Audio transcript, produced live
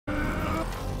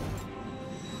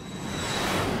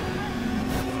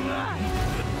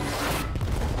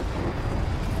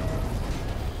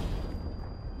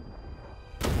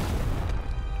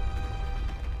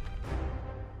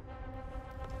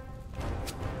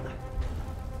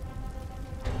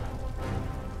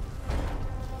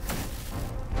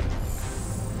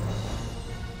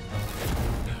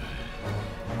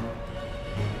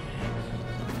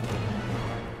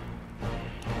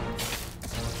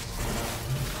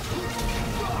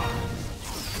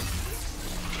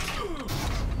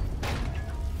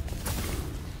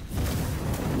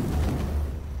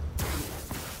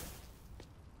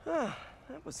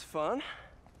was fun.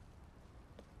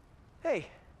 Hey,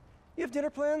 you have dinner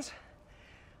plans?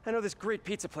 I know this great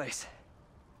pizza place.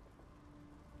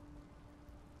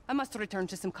 I must return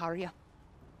to Simcaria.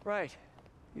 Right.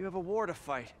 You have a war to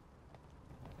fight.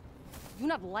 I do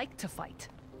not like to fight.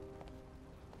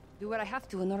 Do what I have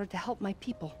to in order to help my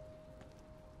people.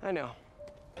 I know.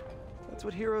 That's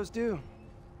what heroes do.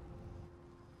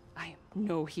 I am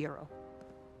no hero.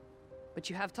 But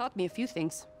you have taught me a few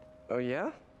things. Oh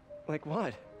yeah? Like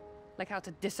what? Like how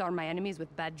to disarm my enemies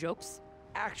with bad jokes.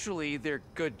 Actually, they're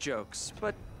good jokes,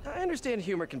 but I understand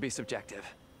humor can be subjective.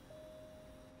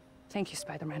 Thank you,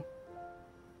 Spider-Man.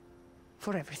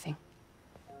 For everything.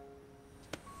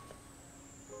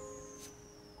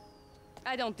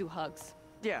 I don't do hugs.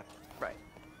 Yeah, right.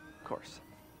 Of course.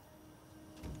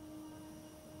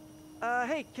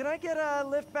 Hey, can I get a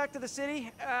lift back to the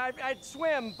city? I'd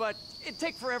swim, but it'd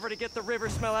take forever to get the river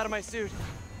smell out of my suit.